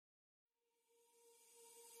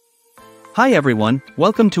Hi everyone,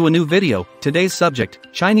 welcome to a new video. Today's subject,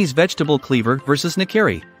 Chinese vegetable cleaver versus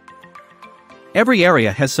Nakiri. Every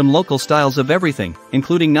area has some local styles of everything,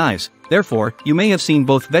 including knives, therefore, you may have seen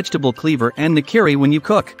both vegetable cleaver and Nakiri when you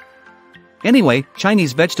cook. Anyway,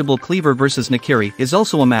 Chinese vegetable cleaver versus Nakiri is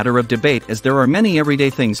also a matter of debate as there are many everyday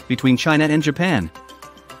things between China and Japan.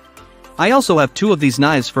 I also have two of these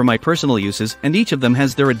knives for my personal uses and each of them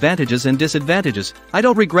has their advantages and disadvantages. I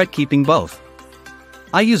don't regret keeping both.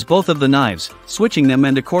 I use both of the knives, switching them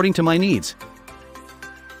and according to my needs.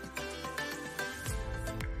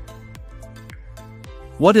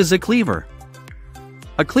 What is a cleaver?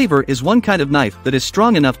 A cleaver is one kind of knife that is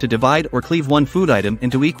strong enough to divide or cleave one food item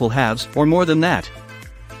into equal halves or more than that.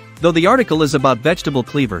 Though the article is about vegetable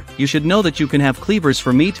cleaver, you should know that you can have cleavers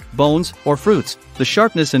for meat, bones, or fruits. The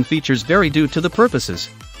sharpness and features vary due to the purposes.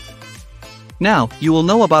 Now, you will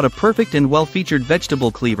know about a perfect and well-featured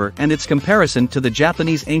vegetable cleaver and its comparison to the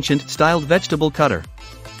Japanese ancient-styled vegetable cutter.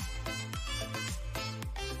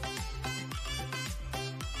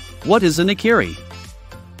 What is a Nakiri?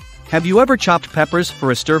 Have you ever chopped peppers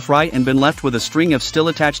for a stir-fry and been left with a string of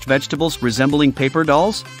still-attached vegetables resembling paper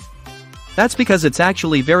dolls? That's because it's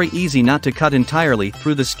actually very easy not to cut entirely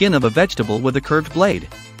through the skin of a vegetable with a curved blade.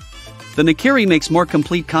 The Nakiri makes more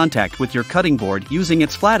complete contact with your cutting board using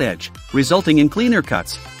its flat edge, resulting in cleaner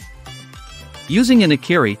cuts. Using a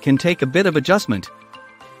Nakiri can take a bit of adjustment.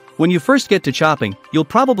 When you first get to chopping, you'll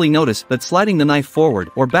probably notice that sliding the knife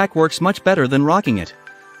forward or back works much better than rocking it.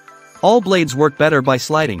 All blades work better by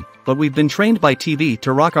sliding, but we've been trained by TV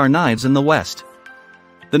to rock our knives in the West.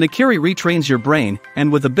 The Nakiri retrains your brain,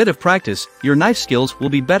 and with a bit of practice, your knife skills will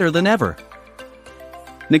be better than ever.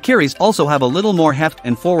 Nakiris also have a little more heft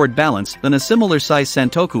and forward balance than a similar size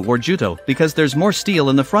santoku or juto because there's more steel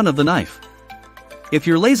in the front of the knife. If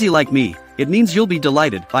you're lazy like me, it means you'll be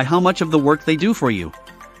delighted by how much of the work they do for you.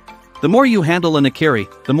 The more you handle a Nakiri,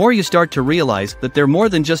 the more you start to realize that they're more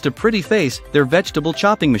than just a pretty face, they're vegetable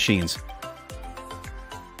chopping machines.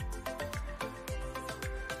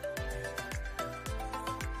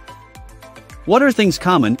 What are things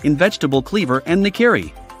common in vegetable cleaver and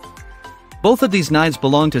Nakiri? Both of these knives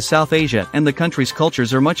belong to South Asia and the country's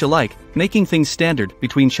cultures are much alike, making things standard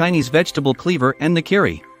between Chinese vegetable cleaver and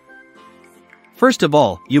Nakiri. First of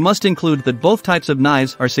all, you must include that both types of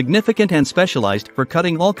knives are significant and specialized for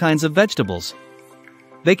cutting all kinds of vegetables.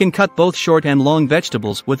 They can cut both short and long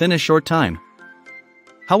vegetables within a short time.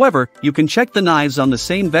 However, you can check the knives on the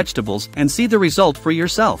same vegetables and see the result for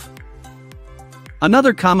yourself.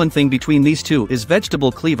 Another common thing between these two is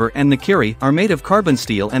vegetable cleaver and Nakiri are made of carbon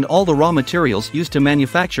steel and all the raw materials used to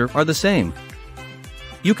manufacture are the same.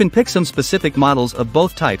 You can pick some specific models of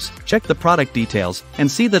both types, check the product details,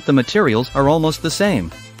 and see that the materials are almost the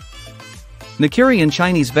same. Nakiri and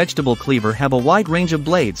Chinese vegetable cleaver have a wide range of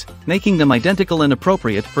blades, making them identical and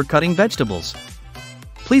appropriate for cutting vegetables.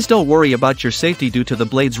 Please don't worry about your safety due to the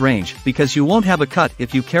blade's range because you won't have a cut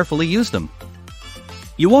if you carefully use them.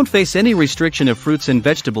 You won't face any restriction of fruits and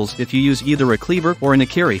vegetables if you use either a cleaver or a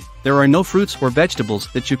Nakiri. There are no fruits or vegetables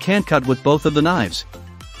that you can't cut with both of the knives.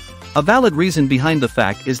 A valid reason behind the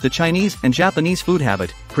fact is the Chinese and Japanese food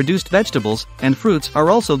habit, produced vegetables and fruits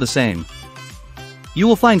are also the same. You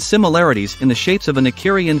will find similarities in the shapes of a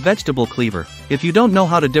Nakiri and vegetable cleaver. If you don't know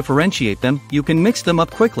how to differentiate them, you can mix them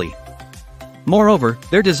up quickly. Moreover,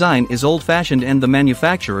 their design is old-fashioned and the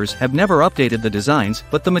manufacturers have never updated the designs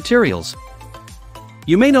but the materials.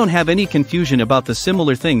 You may not have any confusion about the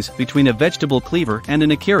similar things between a vegetable cleaver and a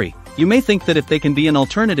Nakiri. You may think that if they can be an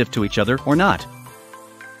alternative to each other or not.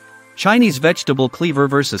 Chinese vegetable cleaver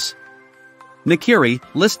versus Nakiri,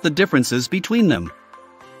 list the differences between them.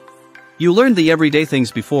 You learned the everyday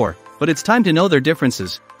things before, but it's time to know their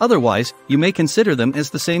differences, otherwise, you may consider them as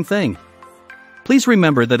the same thing. Please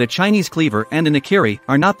remember that a Chinese cleaver and a Nakiri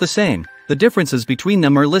are not the same, the differences between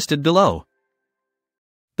them are listed below.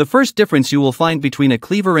 The first difference you will find between a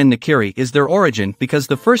cleaver and Nakiri is their origin because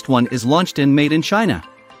the first one is launched and made in China.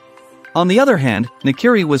 On the other hand,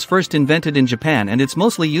 Nakiri was first invented in Japan and it's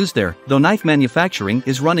mostly used there, though knife manufacturing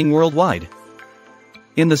is running worldwide.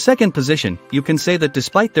 In the second position, you can say that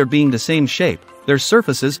despite their being the same shape, their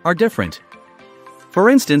surfaces are different. For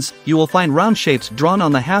instance, you will find round shapes drawn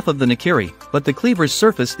on the half of the Nakiri, but the cleaver's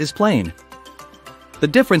surface is plain. The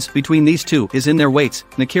difference between these two is in their weights.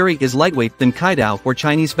 Nakiri is lightweight than Kaidao or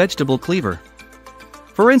Chinese vegetable cleaver.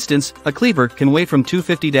 For instance, a cleaver can weigh from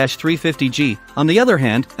 250-350 g, on the other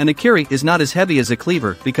hand, a Nakiri is not as heavy as a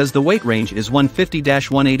cleaver because the weight range is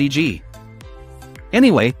 150-180 g.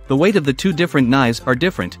 Anyway, the weight of the two different knives are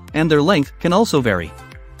different, and their length can also vary.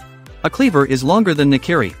 A cleaver is longer than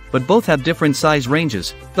Nakiri, but both have different size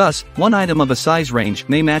ranges, thus, one item of a size range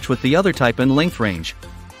may match with the other type and length range.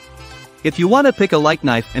 If you want to pick a light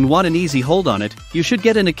knife and want an easy hold on it, you should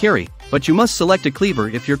get a Nakiri, but you must select a cleaver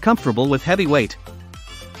if you're comfortable with heavy weight.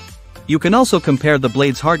 You can also compare the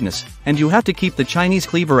blade's hardness, and you have to keep the Chinese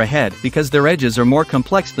cleaver ahead because their edges are more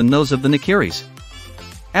complex than those of the Nakiris.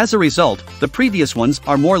 As a result, the previous ones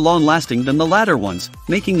are more long-lasting than the latter ones,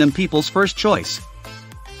 making them people's first choice.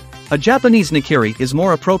 A Japanese Nakiri is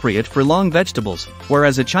more appropriate for long vegetables,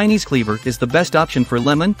 whereas a Chinese cleaver is the best option for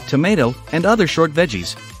lemon, tomato, and other short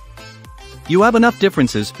veggies. You have enough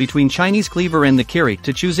differences between Chinese cleaver and Nakiri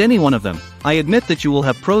to choose any one of them. I admit that you will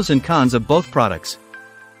have pros and cons of both products.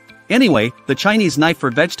 Anyway, the Chinese knife for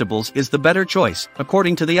vegetables is the better choice,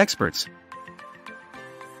 according to the experts.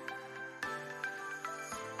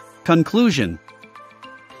 Conclusion.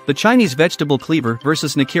 The Chinese vegetable cleaver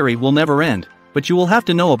versus Nakiri will never end, but you will have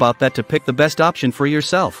to know about that to pick the best option for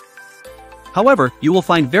yourself. However, you will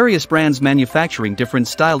find various brands manufacturing different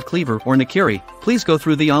styled cleaver or Nakiri. Please go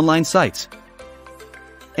through the online sites.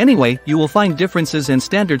 Anyway, you will find differences and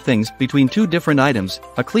standard things between two different items.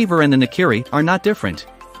 A cleaver and a Nakiri are not different.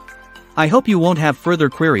 I hope you won't have further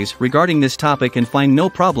queries regarding this topic and find no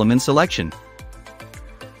problem in selection.